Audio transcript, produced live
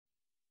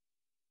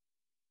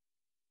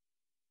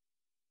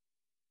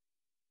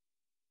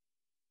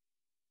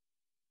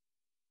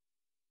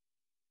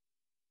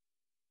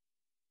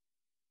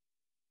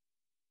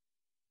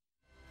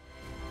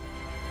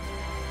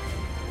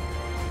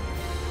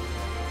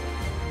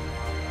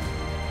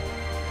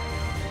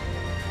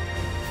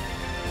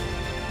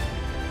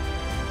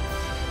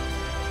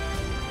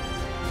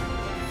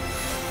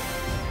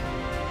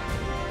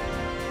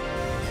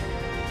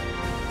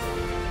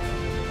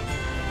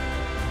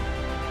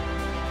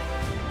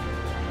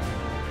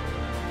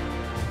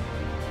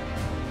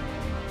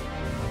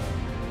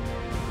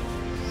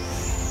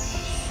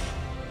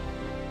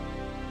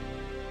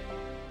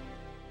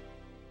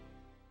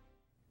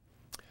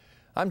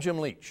I'm Jim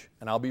Leach,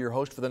 and I'll be your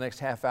host for the next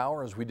half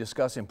hour as we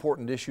discuss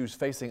important issues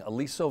facing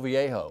Aliso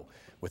Viejo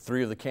with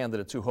three of the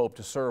candidates who hope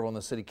to serve on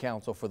the City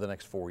Council for the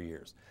next 4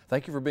 years.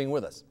 Thank you for being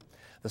with us.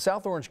 The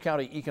South Orange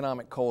County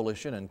Economic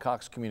Coalition and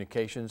Cox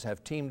Communications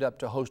have teamed up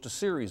to host a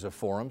series of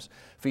forums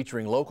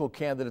featuring local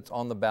candidates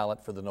on the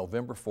ballot for the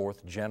November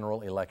 4th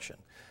general election.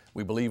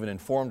 We believe an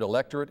informed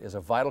electorate is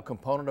a vital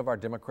component of our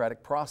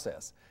democratic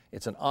process.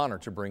 It's an honor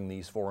to bring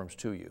these forums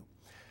to you.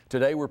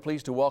 Today, we're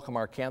pleased to welcome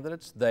our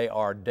candidates. They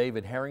are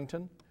David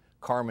Harrington,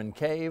 Carmen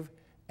Cave,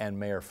 and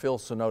Mayor Phil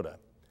Sonoda.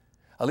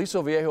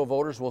 Aliso Viejo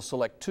voters will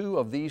select two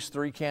of these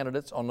three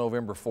candidates on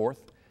November 4th.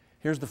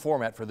 Here's the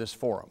format for this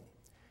forum.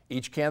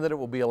 Each candidate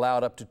will be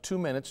allowed up to 2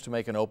 minutes to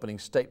make an opening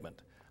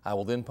statement. I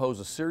will then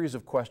pose a series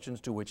of questions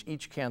to which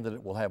each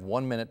candidate will have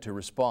 1 minute to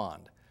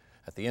respond.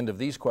 At the end of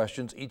these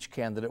questions, each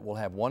candidate will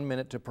have 1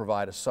 minute to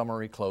provide a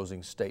summary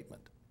closing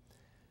statement.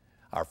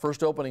 Our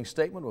first opening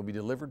statement will be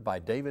delivered by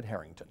David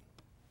Harrington.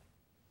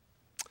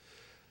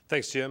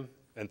 Thanks, Jim,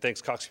 and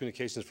thanks Cox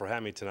Communications for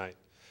having me tonight.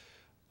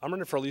 I'm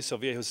running for Aliso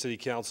Viejo City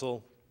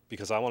Council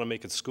because I want to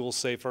make its schools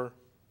safer,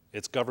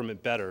 its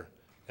government better,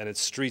 and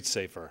its streets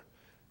safer.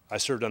 I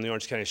served on the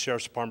Orange County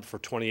Sheriff's Department for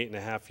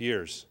 28.5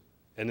 years,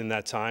 and in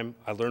that time,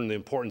 I learned the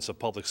importance of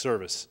public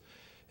service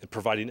and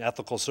providing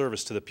ethical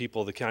service to the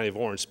people of the County of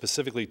Orange,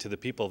 specifically to the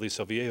people of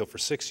Aliso Viejo for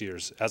 6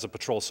 years as a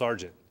patrol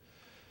sergeant.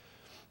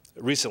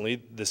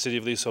 Recently, the city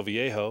of Aliso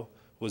Viejo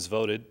was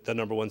voted the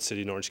 #1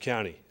 city in Orange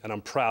County, and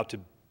I'm proud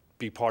to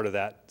be part of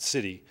that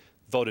city,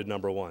 voted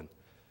 #1.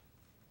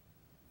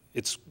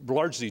 It's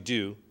largely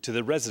due to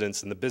the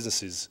residents and the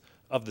businesses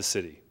of the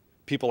city.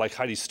 People like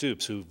Heidi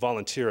Stoops, who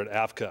volunteer at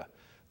AVCA,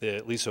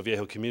 the Aliso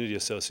Viejo Community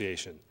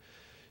Association.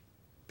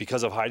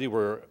 Because of Heidi,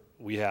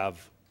 we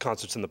have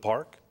concerts in the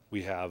park,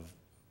 we have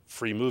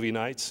free movie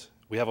nights,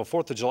 we have a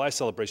 4th of July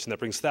celebration that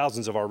brings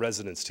thousands of our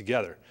residents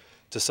together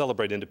to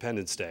celebrate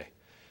Independence Day.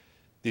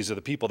 These are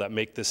the people that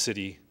make this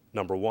city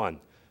 #1.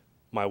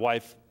 My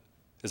wife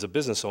is a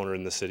business owner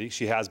in the city.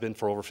 She has been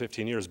for over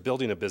 15 years,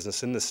 building a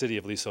business in the city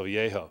of Aliso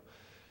Viejo.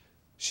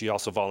 She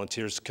also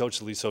volunteers to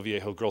coach Aliso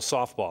Viejo girls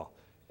softball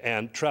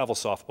and travel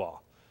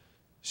softball.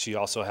 She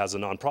also has a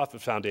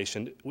nonprofit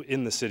foundation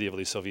in the city of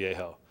Aliso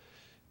Viejo.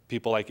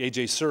 People like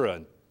AJ Sura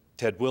and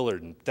Ted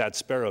Willard and Thad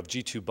Sparrow of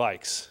G2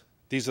 Bikes.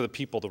 These are the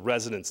people, the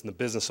residents and the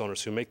business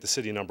owners who make the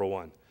city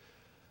 #1.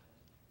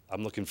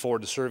 I'm looking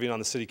forward to serving on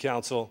the city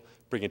council,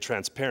 bringing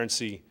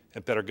transparency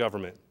and better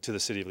government to the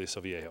city of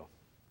Aliso Viejo.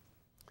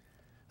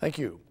 Thank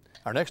you.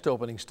 Our next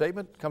opening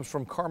statement comes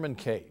from Carmen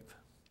Cave.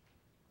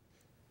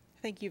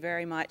 Thank you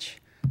very much.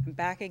 I'm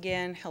back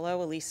again.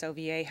 Hello, Aliso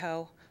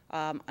Viejo.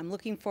 I'm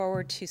looking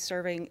forward to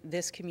serving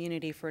this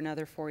community for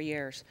another 4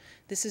 years.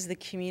 This is the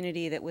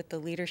community that with the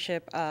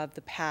leadership of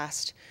the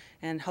past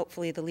and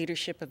hopefully the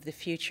leadership of the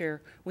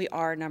future, we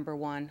are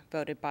 #1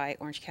 voted by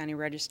Orange County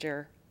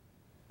Register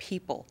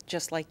people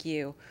just like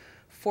you.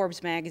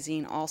 Forbes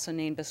magazine also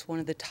named us one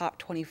of the top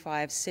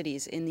 25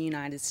 cities in the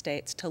United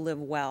States to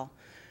live well.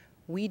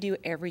 We do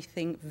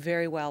everything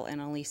very well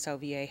in Aliso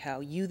Viejo.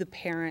 You, the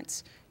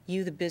parents,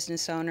 you, the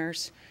business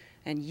owners,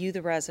 and you,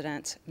 the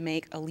residents,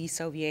 make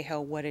Aliso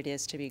Viejo what it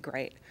is to be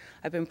great.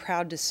 I've been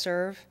proud to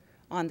serve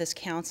on this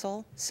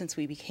council since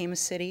we became a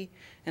city,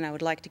 and I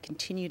would like to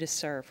continue to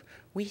serve.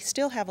 We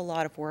still have a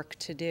lot of work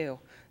to do.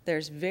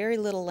 There's very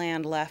little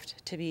land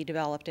left to be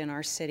developed in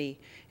our city,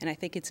 and I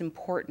think it's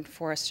important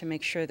for us to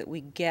make sure that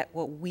we get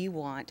what we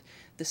want,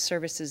 the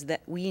services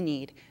that we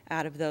need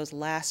out of those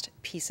last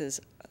pieces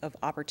of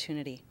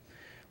opportunity.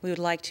 We would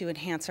like to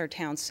enhance our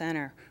town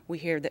center. We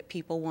hear that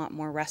people want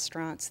more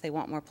restaurants, they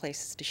want more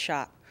places to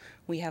shop.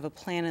 We have a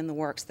plan in the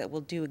works that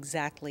will do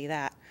exactly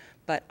that,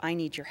 but I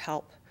need your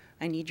help.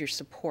 I need your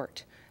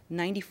support.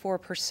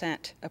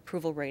 94%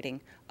 approval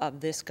rating of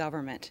this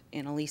government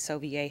in Aliso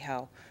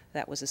Viejo.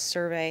 That was a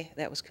survey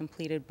that was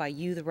completed by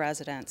you, the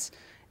residents,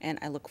 and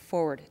I look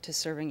forward to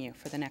serving you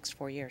for the next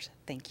 4 years.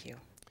 Thank you.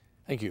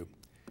 Thank you.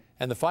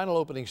 And the final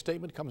opening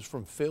statement comes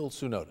from Phil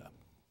Sonoda.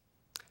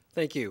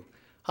 Thank you.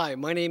 Hi,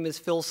 my name is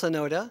Phil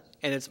Sonoda,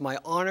 and it's my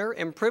honor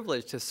and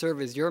privilege to serve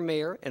as your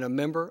mayor and a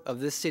member of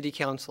this city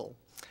council.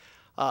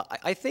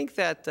 I think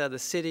that the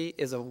city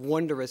is a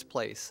wondrous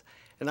place,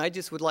 and I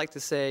just would like to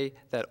say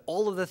that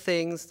all of the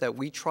things that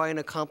we try and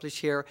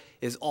accomplish here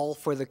is all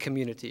for the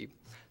community.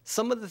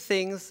 Some of the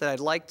things that I'd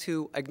like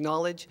to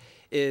acknowledge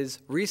is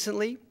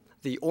recently,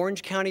 the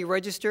Orange County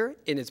Register,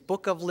 in its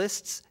book of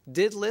lists,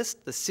 did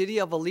list the city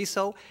of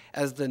Aliso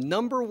as the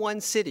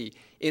 #1 city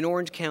in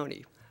Orange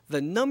County. The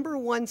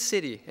 #1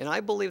 city, and I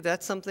believe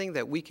that's something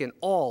that we can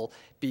all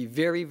be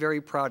very, very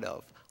proud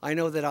of. I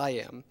know that I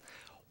am.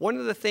 One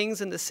of the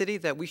things in the city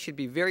that we should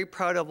be very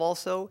proud of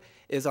also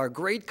is our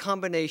great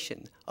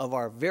combination of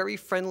our very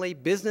friendly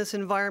business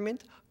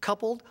environment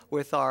coupled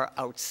with our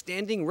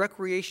outstanding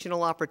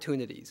recreational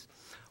opportunities.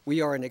 We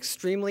are an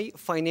extremely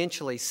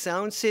financially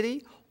sound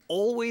city,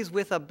 always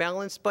with a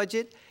balanced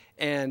budget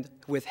and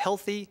with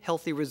healthy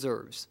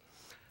reserves.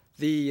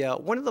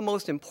 One of the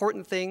most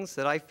important things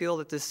that I feel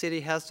that this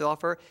city has to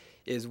offer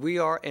is we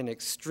are an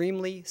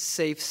extremely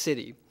safe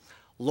city.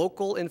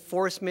 Local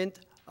enforcement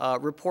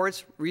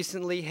reports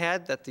recently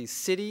had that the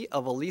city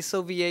of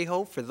Aliso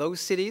Viejo, for those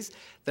cities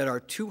that are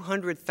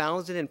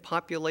 200,000 in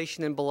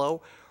population and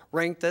below,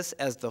 ranked us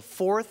as the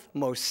 4th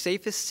most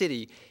safest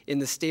city in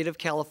the state of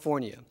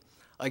California.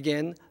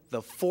 Again,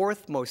 the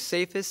 4th most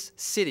safest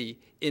city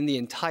in the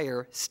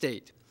entire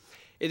state.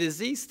 It is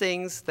these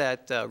things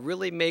that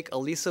really make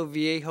Aliso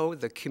Viejo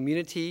the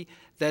community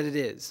that it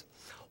is.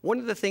 One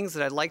of the things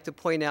that I'd like to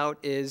point out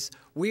is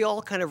we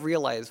all kind of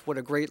realize what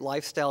a great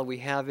lifestyle we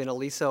have in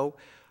Aliso.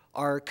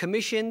 Our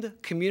commissioned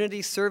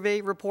community survey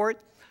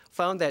report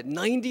found that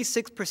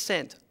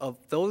 96% of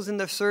those in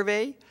the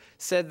survey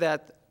said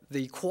that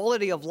the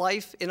quality of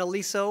life in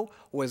Aliso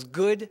was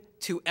good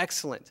to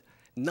excellent.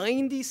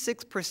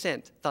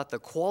 96% thought the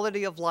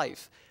quality of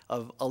life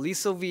of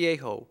Aliso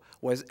Viejo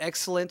was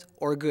excellent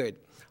or good.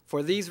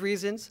 For these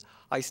reasons,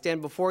 I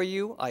stand before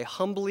you. I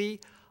humbly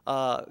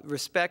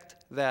respect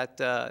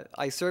that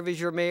I serve as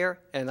your mayor,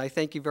 and I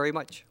thank you very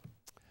much.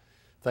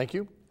 Thank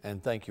you,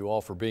 and thank you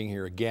all for being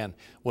here again.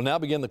 We'll now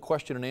begin the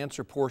question and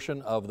answer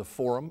portion of the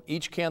forum.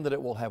 Each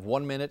candidate will have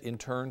 1 minute in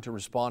turn to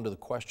respond to the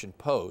question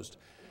posed.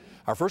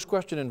 Our first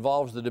question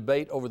involves the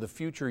debate over the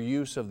future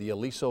use of the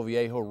Aliso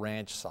Viejo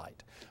Ranch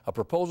site, a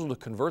proposal to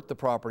convert the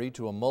property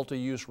to a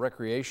multi-use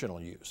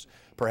recreational use,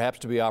 perhaps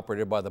to be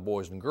operated by the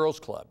Boys and Girls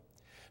Club.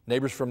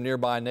 Neighbors from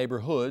nearby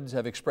neighborhoods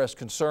have expressed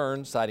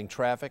concern, citing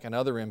traffic and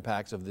other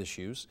impacts of this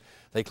use.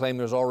 They claim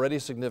there's already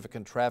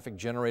significant traffic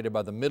generated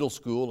by the middle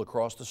school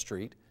across the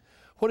street.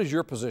 What is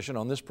your position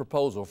on this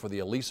proposal for the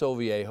Aliso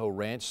Viejo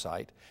Ranch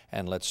site?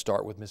 And let's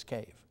start with Ms.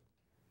 Cave.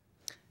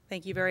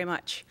 Thank you very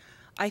much.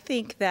 I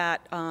think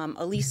that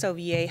Aliso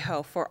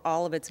Viejo, for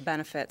all of its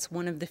benefits,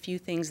 one of the few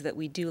things that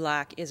we do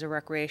lack is a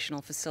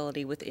recreational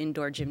facility with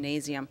indoor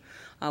gymnasium.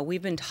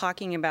 We've been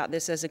talking about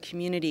this as a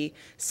community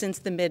since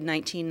the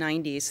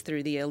mid-1990s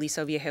through the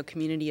Aliso Viejo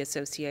Community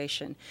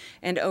Association.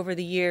 And over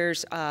the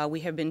years, we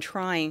have been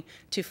trying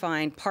to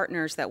find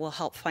partners that will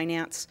help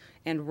finance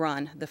and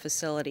run the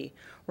facility.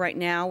 Right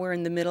now, we're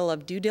in the middle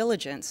of due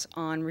diligence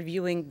on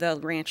reviewing the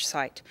ranch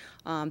site.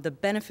 The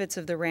benefits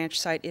of the ranch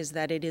site is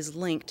that it is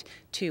linked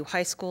to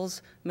high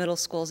schools, middle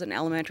schools, and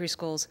elementary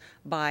schools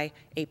by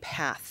a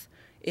path.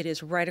 It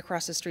is right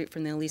across the street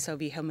from the Aliso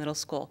Viejo Middle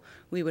School.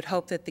 We would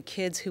hope that the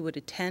kids who would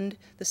attend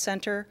the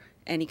center,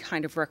 any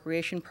kind of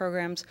recreation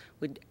programs,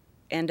 would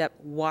end up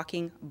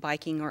walking,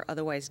 biking, or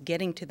otherwise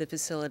getting to the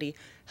facility,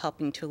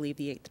 helping to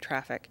alleviate the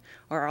traffic.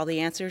 Are all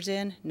the answers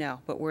in? No,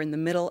 but we're in the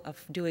middle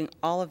of doing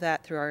all of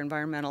that through our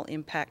environmental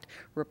impact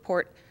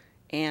report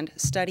and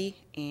study,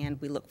 and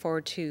we look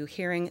forward to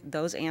hearing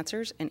those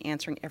answers and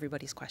answering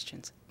everybody's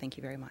questions. Thank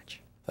you very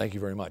much. Thank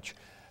you very much.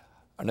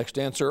 Our next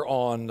answer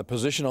on the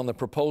position on the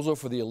proposal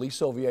for the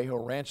Aliso Viejo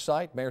Ranch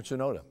site, Mayor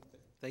Tsunoda.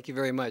 Thank you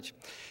very much.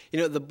 You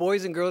know, the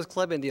Boys and Girls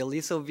Club and the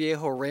Aliso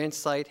Viejo Ranch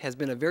site has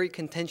been a very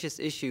contentious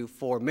issue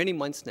for many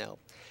months now.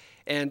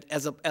 And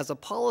as a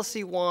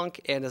policy wonk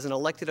and as an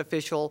elected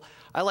official,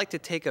 I like to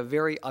take a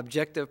very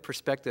objective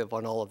perspective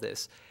on all of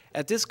this.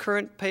 At this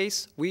current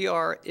pace, we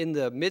are in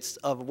the midst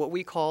of what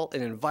we call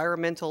an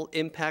environmental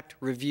impact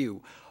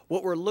review.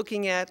 What we're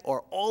looking at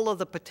are all of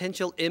the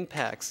potential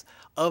impacts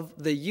of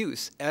the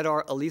use at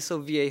our Aliso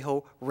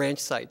Viejo Ranch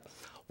site.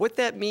 What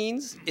that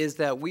means is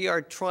that we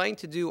are trying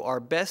to do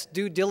our best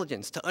due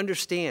diligence to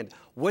understand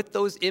what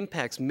those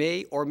impacts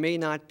may or may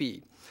not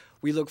be.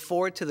 We look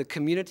forward to the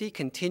community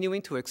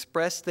continuing to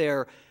express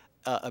their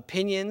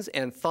opinions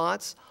and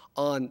thoughts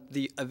on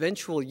the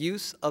eventual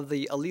use of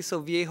the Aliso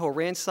Viejo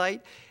Ranch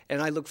site,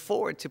 and I look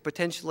forward to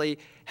potentially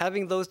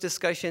having those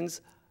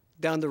discussions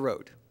down the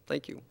road.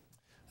 Thank you.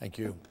 Thank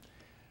you.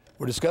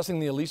 We're discussing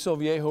the Aliso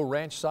Viejo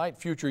Ranch site,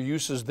 future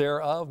uses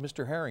thereof.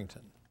 Mr.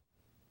 Harrington.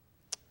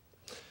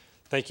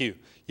 Thank you.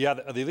 Yeah,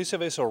 the Aliso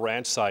Viejo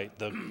Ranch site,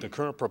 the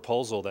current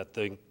proposal that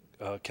the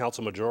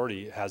council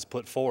majority has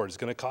put forward is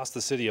going to cost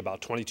the city about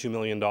 $22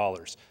 million.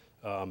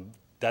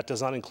 That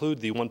does not include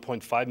the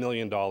 $1.5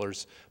 million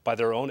by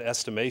their own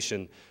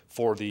estimation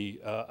for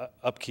the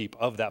upkeep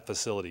of that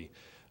facility.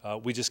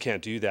 We just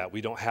can't do that.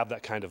 We don't have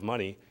that kind of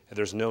money, and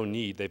there's no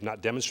need. They've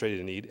not demonstrated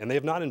a need, and they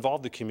have not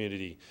involved the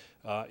community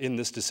in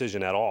this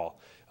decision at all.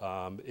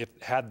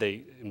 Had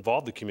they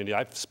involved the community,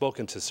 I've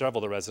spoken to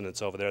several of the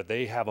residents over there.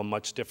 They have a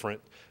much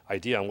different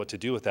idea on what to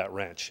do with that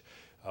ranch.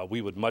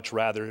 We would much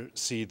rather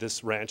see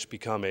this ranch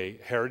become a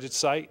heritage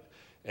site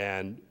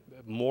and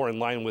more in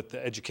line with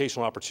the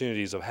educational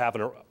opportunities of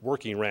having a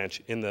working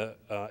ranch in the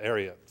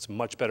area. It's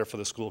much better for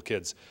the school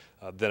kids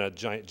than a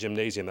giant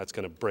gymnasium that's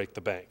going to break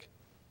the bank.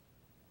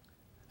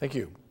 Thank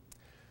you.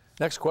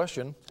 Next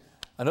question.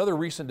 Another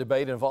recent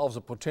debate involves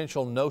a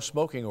potential no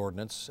smoking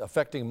ordinance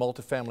affecting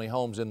multifamily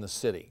homes in the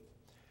city.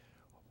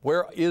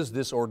 Where is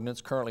this ordinance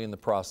currently in the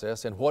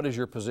process, and what is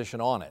your position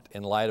on it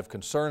in light of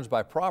concerns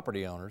by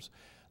property owners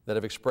that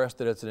have expressed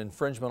that it's an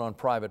infringement on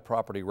private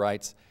property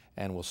rights?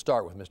 And we'll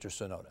start with Mr.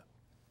 Tsunoda.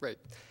 Right.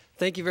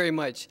 Thank you very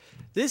much.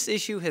 This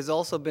issue has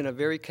also been a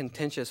very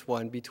contentious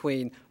one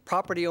between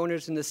property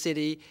owners in the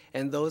city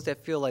and those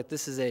that feel like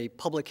this is a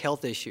public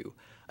health issue.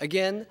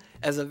 Again,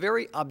 as a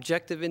very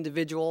objective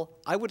individual,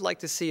 I would like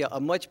to see a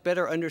much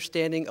better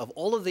understanding of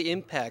all of the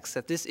impacts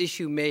that this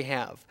issue may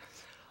have.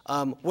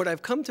 What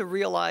I've come to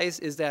realize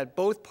is that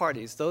both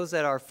parties, those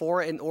that are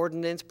for an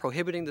ordinance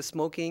prohibiting the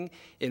smoking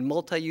in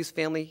multi-use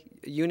family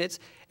units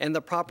and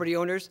the property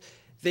owners,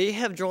 they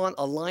have drawn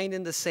a line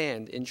in the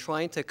sand in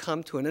trying to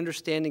come to an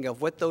understanding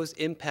of what those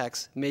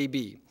impacts may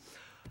be.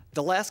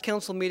 The last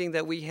council meeting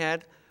that we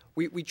had,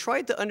 we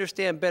tried to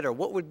understand better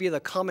what would be the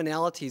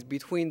commonalities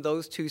between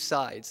those two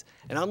sides.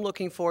 And I'm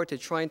looking forward to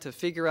trying to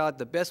figure out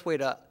the best way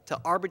to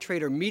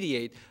arbitrate or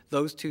mediate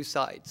those two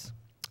sides.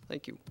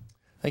 Thank you.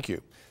 Thank you.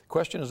 The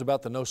question is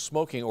about the no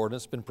smoking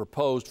ordinance been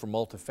proposed for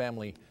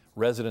multifamily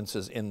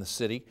residences in the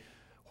city.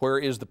 Where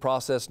is the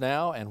process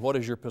now, and what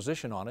is your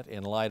position on it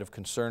in light of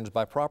concerns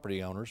by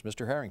property owners?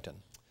 Mr. Harrington.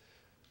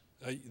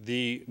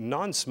 The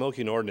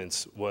non-smoking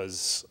ordinance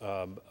was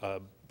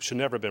should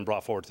never have been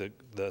brought forward to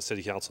the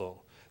City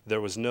Council.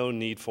 There was no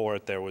need for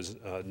it. There was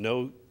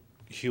no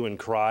hue and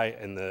cry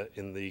in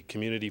the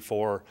community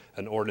for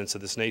an ordinance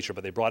of this nature,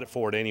 but they brought it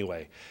forward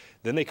anyway.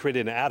 Then they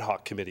created an ad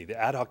hoc committee. The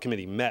ad hoc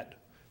committee met.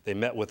 They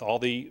met with all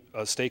the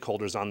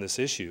stakeholders on this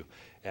issue,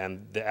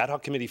 and the ad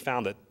hoc committee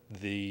found that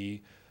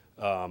the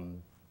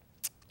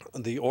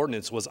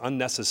ordinance was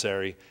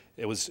unnecessary.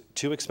 It was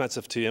too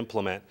expensive to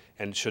implement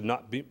and should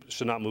not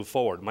move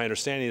forward. My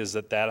understanding is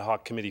that the ad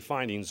hoc committee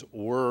findings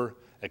were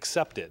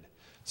accepted.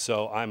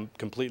 So I'm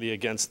completely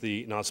against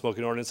the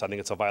non-smoking ordinance. I think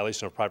it's a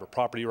violation of private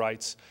property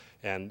rights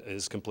and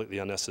is completely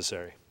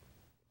unnecessary.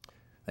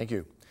 Thank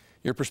you.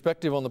 Your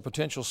perspective on the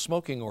potential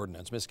smoking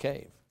ordinance, Ms.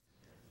 Cave.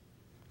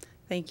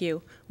 Thank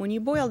you. When you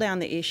boil down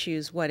the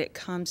issues, what it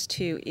comes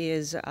to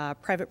is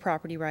private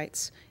property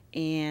rights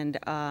and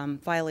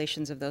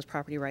violations of those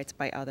property rights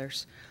by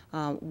others.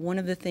 One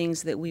of the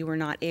things that we were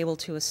not able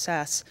to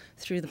assess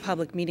through the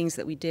public meetings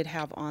that we did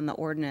have on the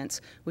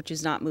ordinance, which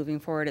is not moving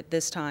forward at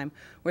this time,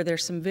 where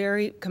there's some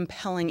very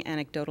compelling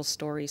anecdotal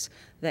stories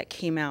that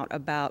came out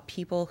about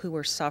people who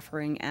were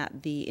suffering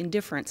at the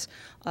indifference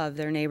of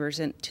their neighbors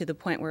and to the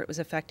point where it was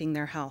affecting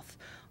their health.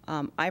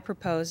 I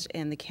proposed,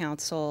 and the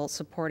council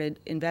supported,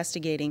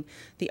 investigating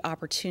the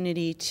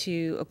opportunity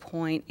to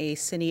appoint a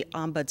city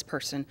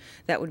ombudsperson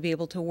that would be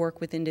able to work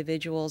with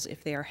individuals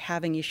if they are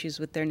having issues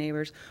with their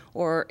neighbors,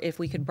 or if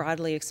we could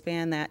broadly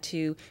expand that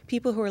to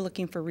people who are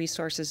looking for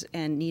resources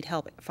and need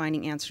help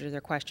finding answers to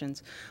their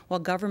questions. While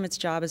government's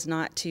job is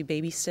not to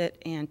babysit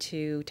and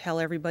to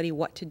tell everybody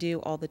what to do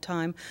all the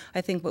time,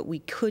 I think what we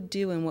could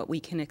do and what we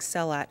can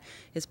excel at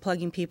is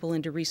plugging people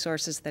into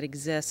resources that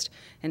exist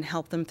and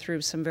help them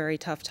through some very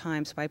tough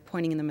times by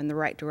pointing them in the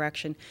right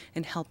direction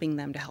and helping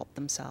them to help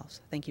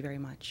themselves. Thank you very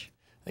much.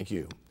 Thank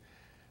you.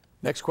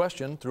 Next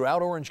question.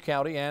 Throughout Orange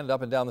County and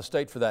up and down the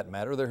state for that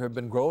matter, there have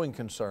been growing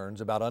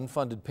concerns about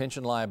unfunded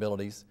pension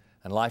liabilities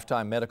and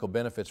lifetime medical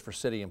benefits for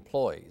city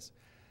employees.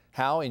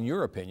 How, in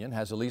your opinion,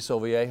 has Aliso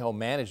Viejo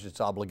managed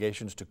its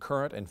obligations to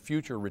current and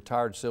future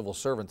retired civil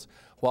servants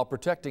while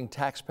protecting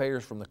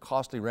taxpayers from the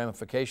costly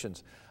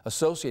ramifications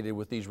associated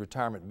with these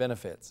retirement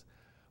benefits?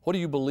 What do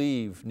you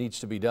believe needs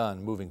to be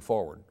done moving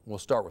forward? We'll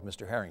start with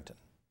Mr. Harrington.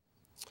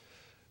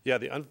 Yeah,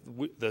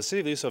 the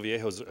city of Aliso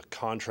Viejo is a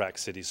contract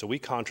city, so we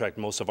contract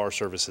most of our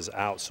services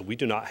out, so we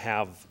do not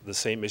have the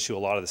same issue a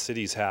lot of the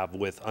cities have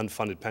with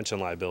unfunded pension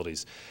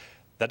liabilities.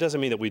 That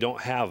doesn't mean that we don't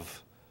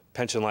have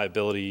pension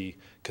liability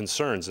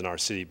concerns in our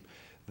city.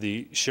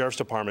 The Sheriff's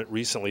Department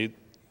recently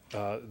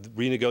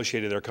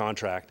renegotiated their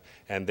contract,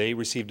 and they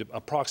received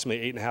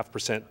approximately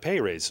 8.5% pay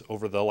raise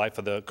over the life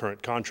of the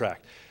current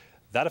contract.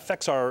 That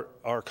affects our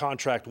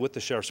contract with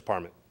the Sheriff's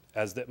Department.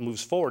 As that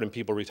moves forward and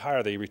people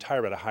retire, they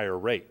retire at a higher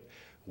rate.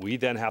 We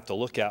then have to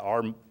look at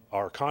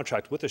our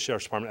contract with the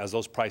Sheriff's Department as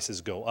those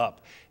prices go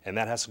up, and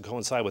that has to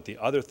coincide with the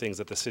other things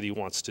that the city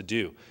wants to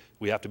do.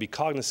 We have to be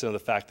cognizant of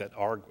the fact that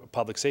our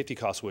public safety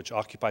costs, which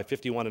occupy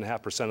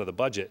 51.5% of the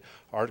budget,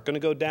 aren't going to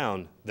go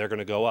down, they're going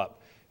to go up.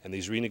 And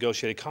these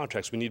renegotiated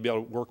contracts, we need to be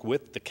able to work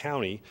with the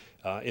county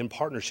in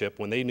partnership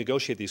when they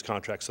negotiate these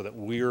contracts so that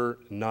we're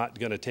not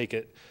going to take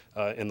it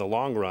in the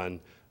long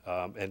run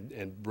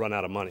and run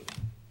out of money.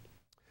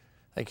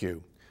 Thank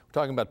you. We're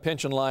talking about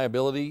pension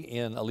liability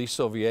in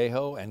Aliso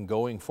Viejo and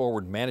going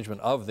forward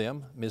management of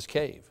them. Ms.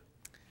 Cave.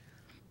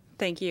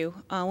 Thank you.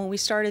 When we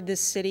started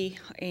this city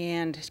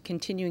and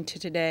continuing to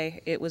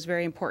today, it was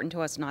very important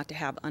to us not to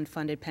have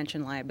unfunded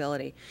pension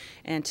liability.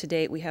 And to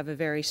date, we have a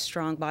very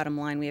strong bottom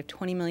line. We have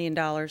 $20 million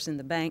in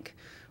the bank,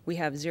 we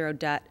have zero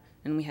debt,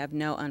 and we have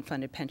no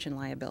unfunded pension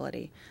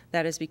liability.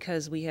 That is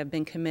because we have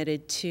been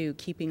committed to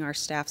keeping our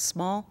staff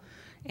small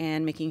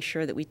and making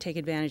sure that we take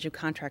advantage of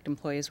contract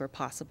employees where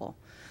possible.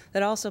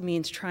 That also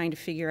means trying to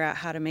figure out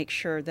how to make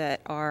sure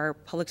that our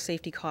public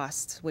safety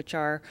costs, which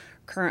are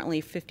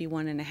currently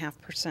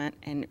 51.5%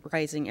 and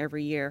rising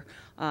every year,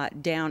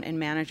 down and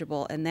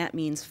manageable, and that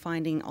means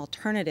finding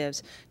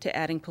alternatives to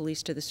adding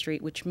police to the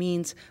street, which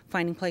means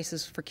finding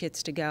places for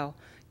kids to go,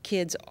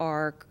 kids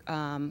are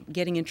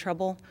getting in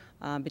trouble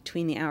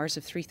between the hours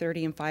of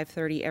 3:30 and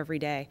 5:30 every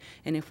day.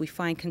 And if we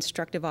find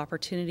constructive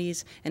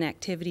opportunities and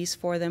activities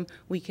for them,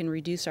 we can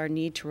reduce our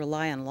need to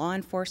rely on law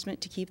enforcement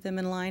to keep them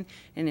in line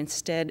and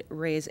instead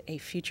raise a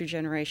future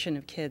generation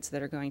of kids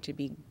that are going to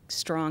be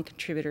strong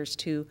contributors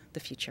to the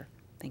future.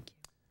 Thank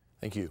you.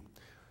 Thank you.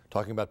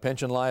 Talking about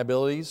pension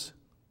liabilities,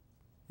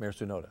 Mayor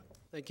Tsunoda.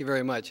 Thank you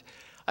very much.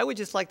 I would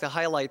just like to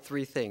highlight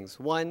three things.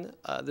 One,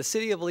 the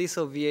city of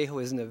Aliso Viejo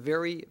is in a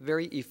very,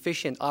 very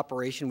efficient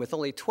operation with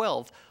only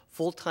 12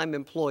 full-time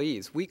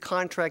employees. We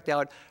contract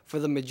out for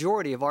the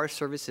majority of our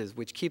services,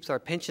 which keeps our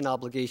pension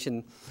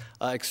obligation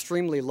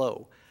extremely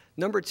low.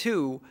 Number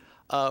two,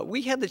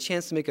 we had the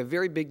chance to make a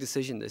very big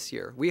decision this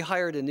year. We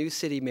hired a new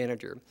city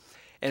manager.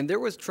 And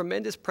there was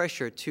tremendous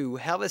pressure to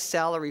have a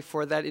salary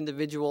for that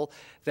individual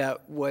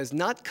that was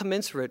not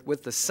commensurate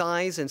with the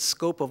size and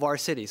scope of our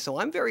city. So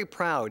I'm very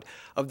proud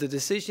of the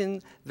decision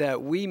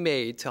that we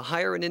made to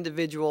hire an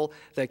individual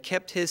that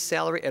kept his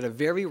salary at a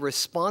very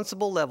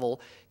responsible level,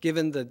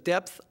 given the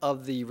depth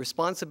of the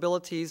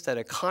responsibilities that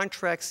a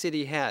contract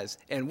city has.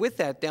 And with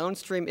that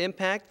downstream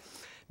impact,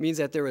 means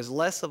that there is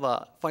less of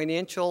a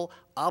financial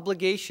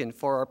obligation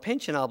for our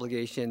pension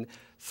obligation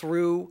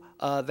through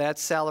that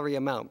salary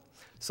amount.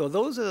 So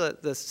those are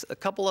a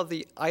couple of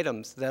the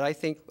items that I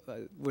think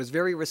was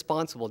very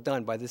responsible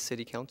done by this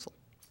city council.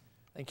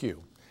 Thank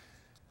you.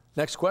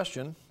 Next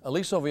question.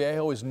 Aliso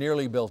Viejo is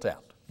nearly built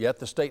out, yet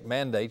the state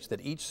mandates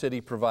that each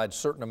city provide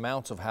certain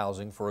amounts of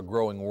housing for a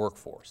growing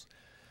workforce.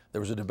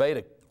 There was a debate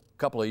a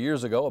couple of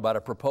years ago about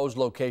a proposed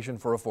location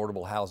for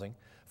affordable housing,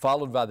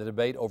 followed by the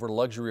debate over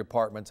luxury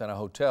apartments and a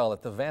hotel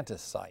at the Vantis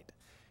site.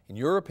 In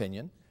your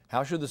opinion,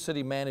 how should the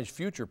city manage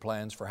future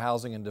plans for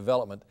housing and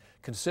development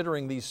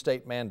considering these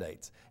state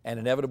mandates and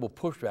inevitable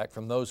pushback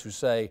from those who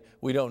say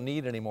we don't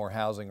need any more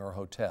housing or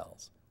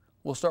hotels?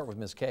 We'll start with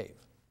Ms. Cave.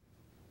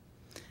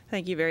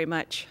 Thank you very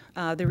much.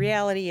 The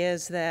reality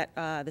is that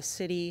the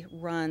city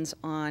runs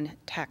on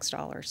tax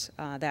dollars.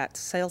 That's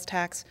sales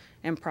tax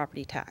and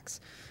property tax.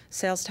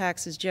 Sales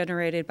tax is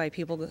generated by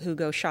people who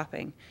go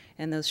shopping,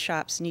 and those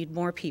shops need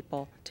more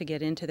people to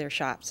get into their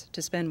shops,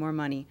 to spend more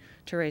money,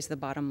 to raise the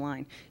bottom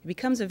line. It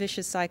becomes a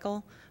vicious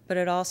cycle, but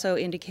it also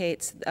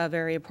indicates a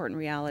very important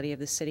reality of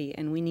the city,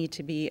 and we need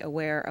to be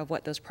aware of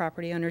what those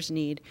property owners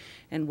need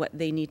and what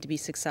they need to be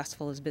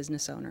successful as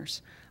business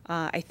owners.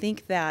 I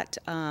think that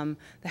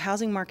the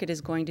housing market is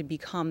going to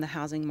become the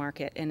housing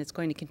market, and it's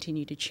going to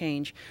continue to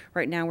change.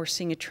 Right now we're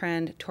seeing a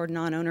trend toward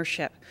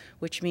non-ownership,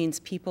 which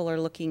means people are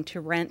looking to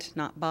rent,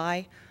 not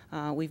buy.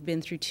 We've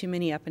been through too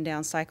many up and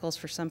down cycles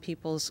for some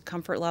people's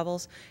comfort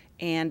levels,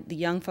 and the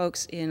young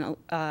folks in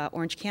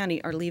Orange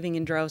County are leaving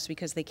in droves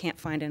because they can't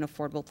find an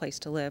affordable place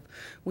to live.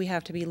 We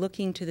have to be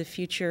looking to the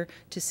future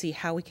to see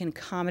how we can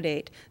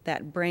accommodate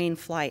that brain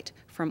flight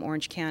from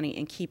Orange County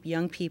and keep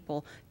young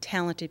people,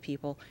 talented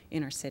people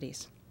in our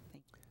cities.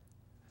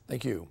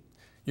 Thank you.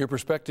 Your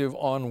perspective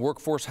on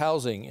workforce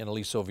housing in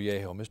Aliso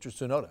Viejo, Mr.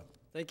 Tsunoda.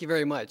 Thank you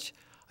very much.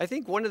 I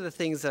think one of the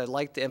things that I'd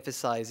like to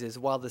emphasize is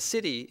while the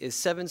city is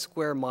 7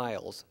 square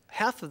miles,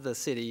 half of the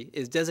city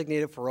is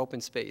designated for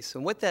open space.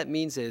 And what that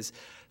means is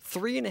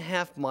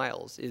 3.5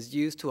 miles is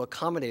used to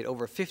accommodate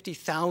over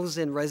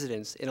 50,000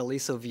 residents in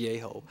Aliso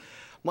Viejo.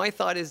 My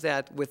thought is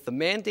that with the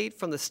mandate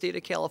from the state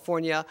of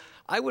California,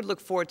 I would look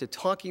forward to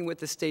talking with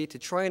the state to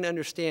try and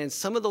understand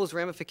some of those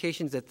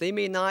ramifications that they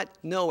may not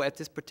know at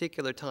this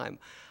particular time.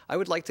 I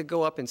would like to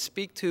go up and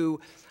speak to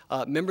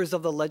members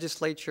of the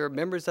legislature,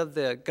 members of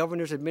the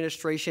governor's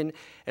administration,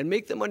 and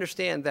make them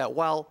understand that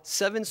while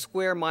 7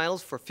 square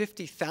miles for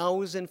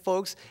 50,000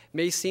 folks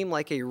may seem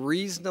like a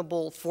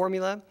reasonable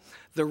formula,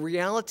 the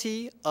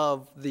reality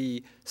of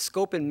the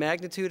scope and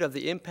magnitude of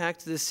the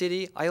impact to the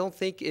city, I don't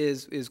think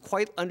is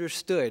quite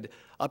understood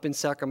up in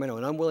Sacramento.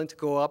 And I'm willing to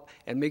go up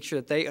and make sure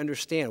that they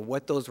understand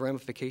what those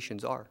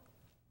ramifications are.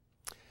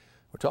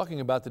 We're talking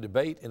about the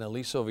debate in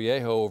Aliso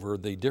Viejo over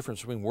the difference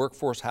between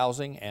workforce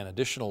housing and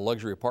additional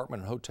luxury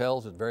apartment and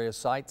hotels at various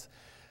sites.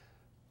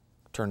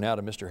 Turn now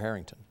to Mr.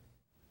 Harrington.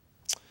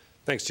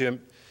 Thanks,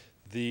 Jim.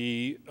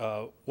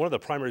 One of the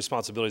primary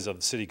responsibilities of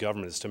the city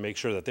government is to make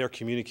sure that they're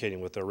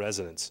communicating with their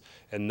residents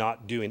and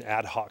not doing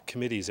ad hoc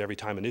committees every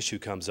time an issue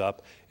comes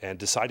up and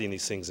deciding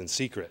these things in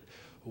secret.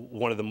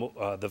 One of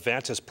the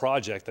Vantis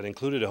project that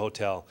included a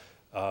hotel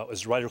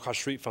was right across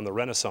the street from the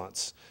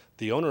Renaissance.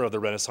 The owner of the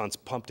Renaissance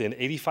pumped in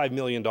 $85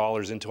 million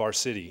into our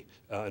city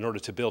in order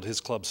to build his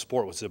club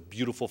sport, which is a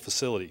beautiful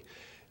facility.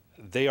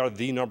 They are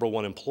the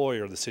 #1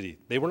 employer of the city.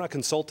 They were not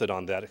consulted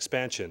on that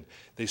expansion.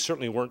 They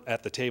certainly weren't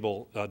at the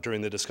table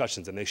during the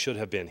discussions, and they should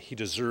have been. He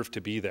deserved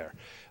to be there.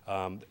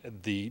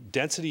 The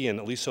density in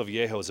Aliso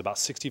Viejo is about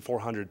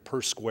 6,400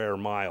 per square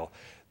mile.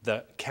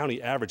 The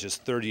county average is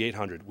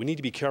 3,800. We need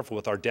to be careful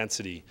with our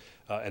density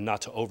and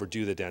not to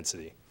overdo the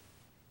density.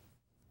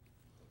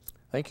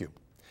 Thank you.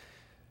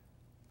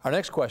 Our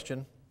next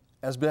question,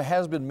 as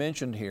has been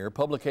mentioned here,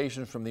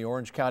 publications from the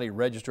Orange County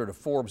Register to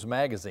Forbes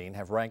magazine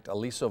have ranked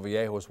Aliso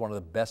Viejo as one of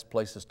the best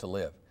places to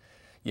live.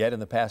 Yet in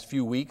the past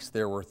few weeks,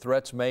 there were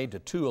threats made to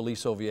 2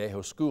 Aliso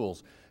Viejo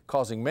schools,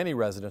 causing many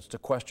residents to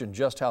question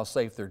just how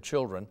safe their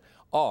children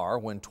are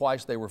when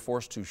twice they were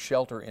forced to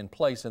shelter in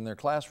place in their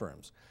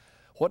classrooms.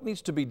 What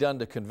needs to be done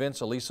to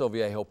convince Aliso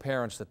Viejo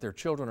parents that their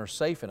children are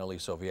safe in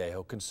Aliso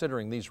Viejo,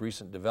 considering these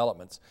recent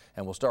developments?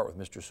 And we'll start with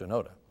Mr.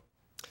 Sonoda.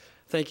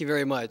 Thank you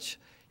very much.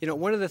 You know,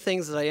 one of the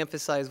things that I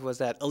emphasized was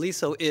that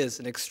Aliso is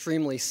an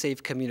extremely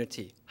safe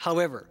community.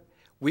 However,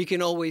 we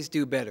can always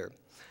do better.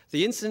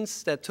 The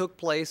incidents that took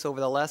place over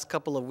the last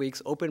couple of weeks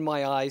opened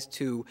my eyes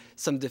to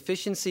some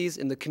deficiencies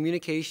in the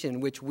communication in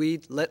which we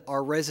let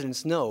our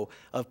residents know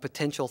of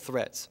potential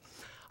threats.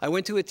 I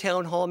went to a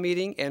town hall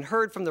meeting and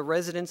heard from the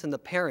residents and the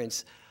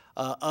parents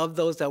of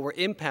those that were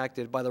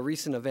impacted by the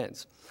recent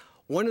events.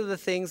 One of the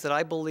things that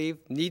I believe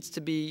needs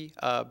to be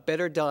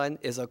better done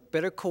is a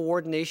better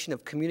coordination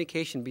of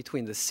communication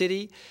between the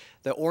city,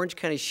 the Orange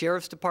County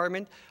Sheriff's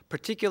Department,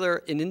 particular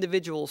in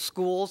individual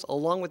schools,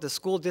 along with the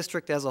school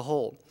district as a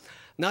whole.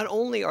 Not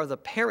only are the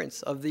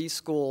parents of these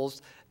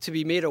schools to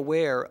be made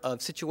aware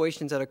of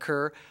situations that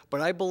occur, but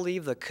I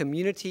believe the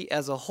community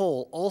as a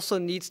whole also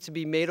needs to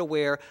be made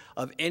aware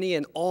of any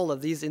and all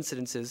of these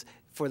incidences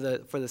for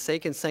the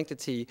sake and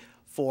sanctity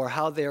for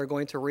how they are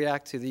going to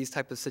react to these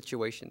type of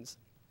situations.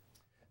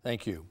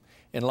 Thank you.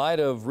 In light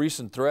of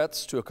recent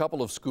threats to a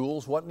couple of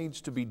schools, what needs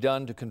to be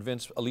done to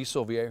convince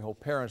Aliso Viejo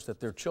parents that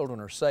their children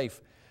are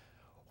safe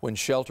when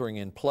sheltering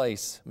in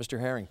place? Mr.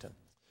 Harrington.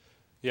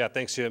 Yeah,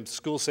 thanks, Jim.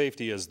 School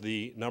safety is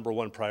the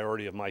 #1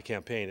 priority of my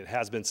campaign. It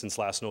has been since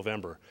last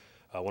November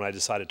when I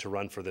decided to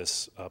run for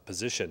this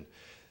position.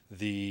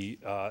 The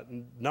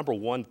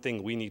 #1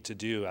 thing we need to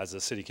do as a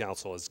city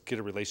council is get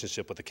a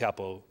relationship with the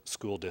Capo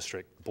School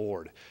District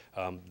Board.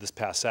 This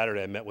past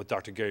Saturday, I met with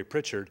Dr. Gary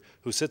Pritchard,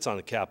 who sits on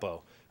the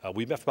Capo.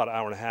 We met for about an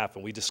hour and a half,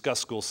 and we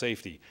discussed school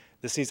safety.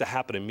 This needs to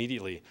happen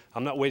immediately.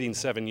 I'm not waiting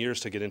 7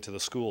 years to get into the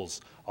schools.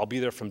 I'll be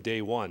there from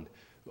day one.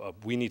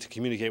 We need to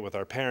communicate with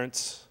our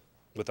parents,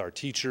 with our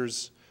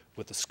teachers,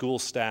 with the school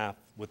staff,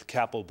 with the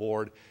Capo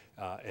board,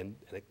 and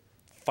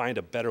find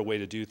a better way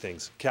to do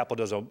things. Capo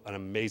does an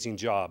amazing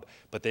job,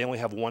 but they only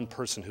have one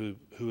person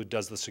who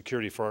does the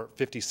security for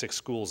 56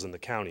 schools in the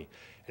county,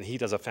 and he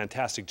does a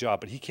fantastic job,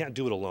 but he can't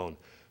do it alone.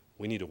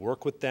 We need to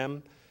work with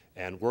them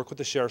and work with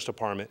the Sheriff's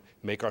Department,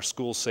 make our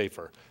schools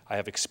safer. I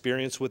have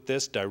experience with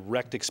this,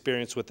 direct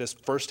experience with this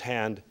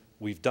firsthand.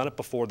 We've done it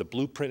before, the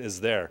blueprint is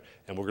there,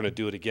 and we're gonna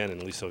do it again in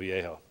Aliso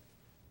Viejo.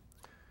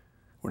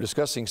 We're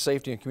discussing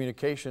safety and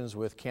communications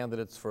with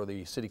candidates for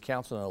the City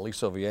Council in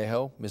Aliso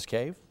Viejo. Ms.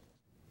 Cave?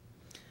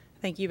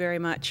 Thank you very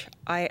much.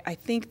 I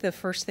think the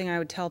first thing I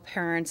would tell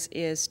parents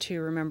is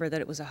to remember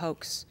that it was a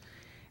hoax.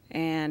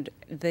 And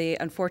the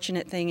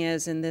unfortunate thing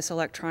is, in this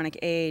electronic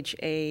age,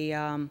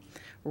 a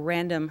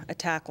random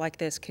attack like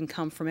this can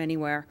come from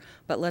anywhere.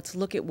 But let's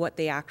look at what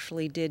they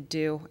actually did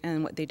do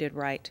and what they did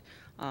right.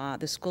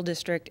 The school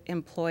district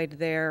employed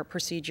their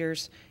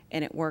procedures,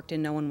 and it worked,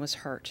 and no one was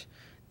hurt.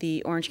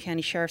 The Orange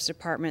County Sheriff's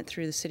Department,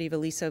 through the city of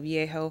Aliso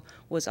Viejo,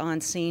 was on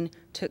scene,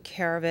 took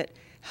care of it,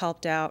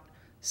 helped out,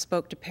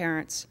 spoke to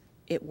parents.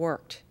 It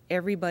worked.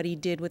 Everybody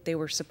did what they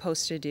were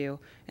supposed to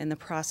do, and the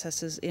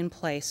processes in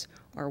place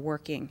are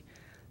working.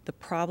 The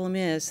problem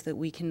is that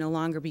we can no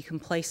longer be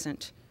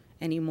complacent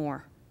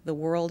anymore. The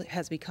world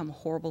has become a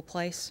horrible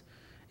place,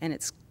 and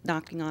it's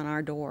knocking on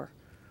our door.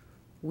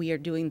 We are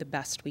doing the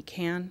best we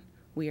can.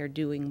 We are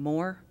doing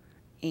more,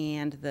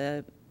 and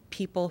the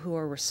people who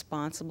are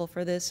responsible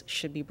for this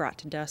should be brought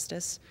to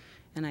justice.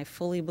 And I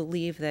fully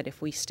believe that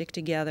if we stick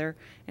together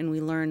and we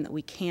learn that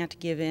we can't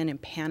give in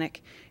and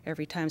panic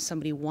every time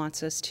somebody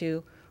wants us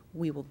to,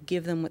 we will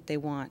give them what they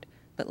want.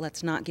 But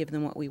let's not give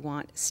them what we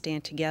want.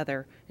 Stand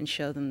together and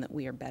show them that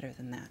we are better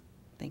than that.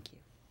 Thank you.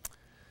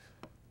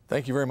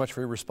 Thank you very much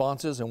for your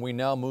responses. And we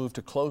now move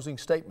to closing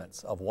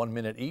statements of 1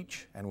 minute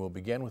each. And we'll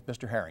begin with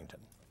Mr.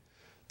 Harrington.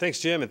 Thanks,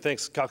 Jim, and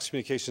thanks Cox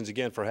Communications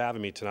again for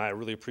having me tonight. I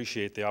really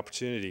appreciate the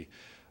opportunity.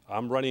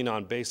 I'm running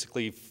on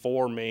basically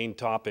 4 main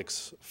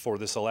topics for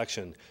this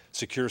election: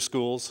 secure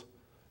schools,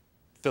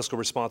 fiscal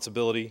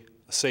responsibility,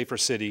 a safer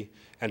city,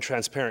 and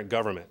transparent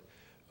government.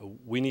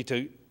 We need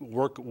to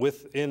work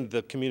within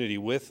the community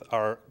with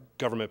our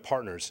government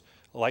partners,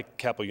 like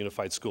Capo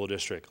Unified School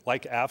District,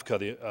 like AVCA,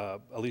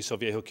 the Aliso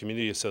Viejo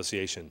Community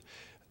Association.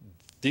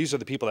 These are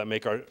the people that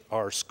make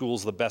our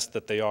schools the best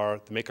that they are,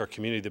 to make our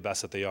community the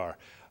best that they are.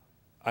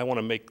 I want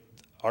to make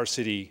our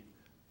city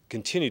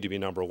continue to be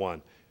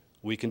 #1.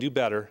 We can do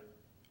better,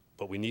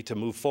 but we need to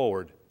move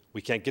forward.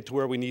 We can't get to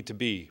where we need to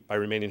be by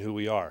remaining who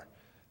we are.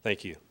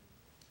 Thank you.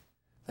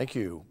 Thank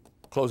you.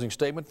 Closing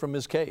statement from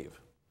Ms.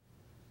 Cave.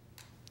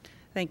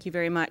 Thank you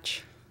very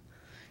much.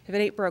 If it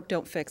ain't broke,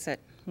 don't fix it.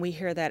 We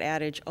hear that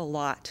adage a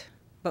lot,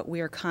 but we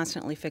are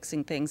constantly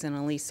fixing things in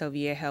Aliso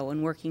Viejo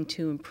and working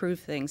to improve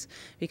things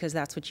because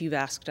that's what you've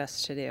asked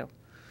us to do.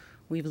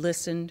 We've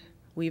listened,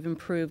 we've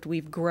improved,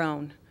 we've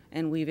grown,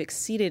 and we've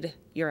exceeded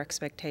your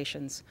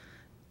expectations.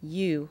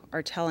 You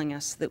are telling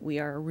us that we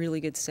are a really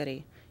good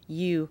city.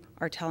 You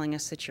are telling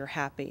us that you're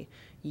happy.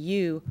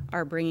 You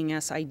are bringing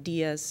us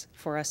ideas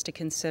for us to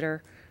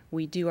consider.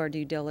 We do our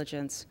due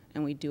diligence,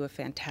 and we do a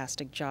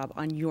fantastic job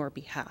on your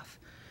behalf.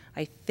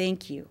 I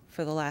thank you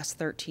for the last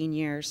 13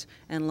 years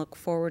and look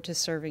forward to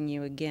serving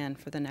you again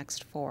for the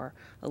next 4.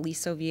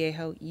 Aliso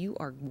Viejo, you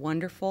are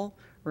wonderful.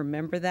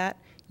 Remember that.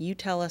 You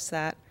tell us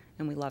that,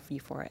 and we love you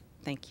for it.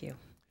 Thank you.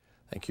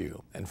 Thank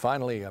you. And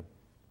finally, a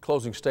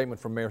closing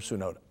statement from Mayor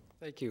Sunoda.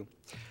 Thank you.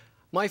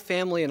 My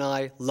family and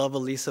I love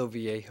Aliso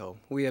Viejo.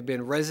 We have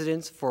been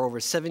residents for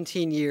over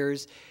 17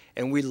 years,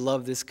 and we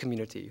love this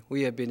community.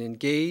 We have been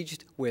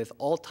engaged with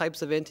all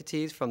types of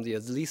entities, from the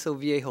Aliso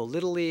Viejo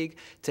Little League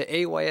to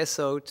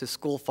AYSO to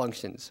school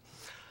functions.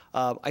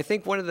 I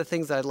think one of the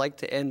things I'd like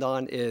to end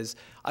on is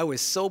I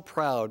was so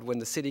proud when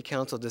the City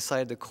Council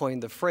decided to coin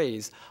the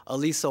phrase,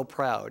 Aliso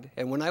Proud.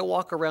 And when I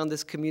walk around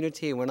this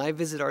community and when I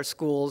visit our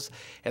schools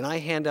and I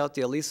hand out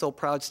the Aliso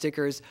Proud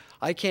stickers,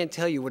 I can't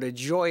tell you what a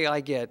joy I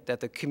get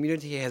that the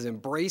community has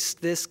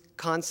embraced this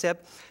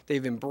concept.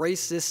 They've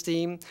embraced this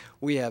theme.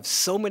 We have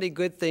so many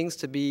good things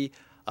to be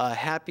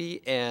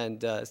happy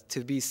and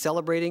to be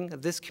celebrating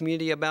this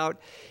community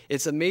about.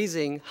 It's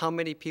amazing how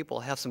many people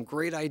have some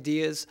great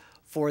ideas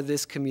for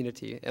this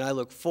community, and I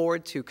look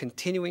forward to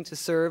continuing to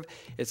serve.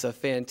 It's a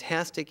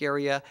fantastic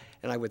area,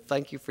 and I would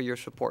thank you for your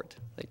support.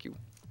 Thank you.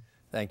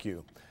 Thank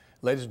you.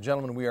 Ladies and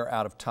gentlemen, we are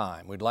out of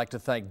time. We'd like to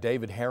thank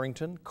David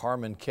Harrington,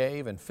 Carmen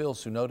Cave, and Phil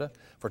Sunoda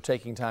for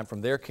taking time from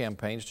their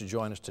campaigns to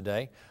join us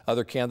today.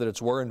 Other candidates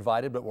were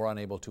invited but were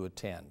unable to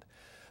attend.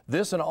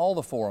 This and all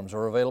the forums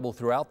are available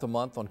throughout the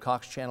month on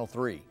Cox Channel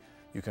 3.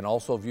 You can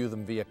also view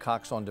them via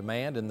Cox On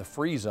Demand in the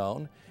Free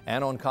Zone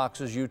and on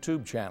Cox's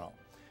YouTube channel.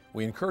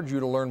 We encourage you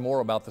to learn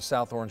more about the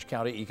South Orange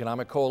County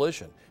Economic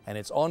Coalition and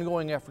its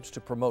ongoing efforts to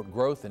promote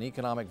growth and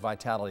economic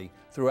vitality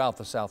throughout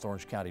the South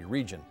Orange County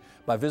region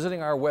by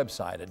visiting our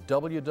website at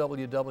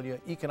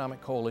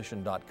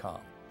www.economiccoalition.com.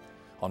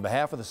 On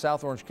behalf of the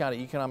South Orange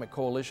County Economic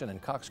Coalition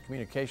and Cox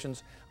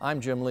Communications,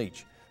 I'm Jim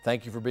Leach.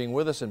 Thank you for being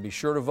with us, and be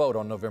sure to vote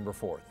on November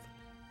 4th.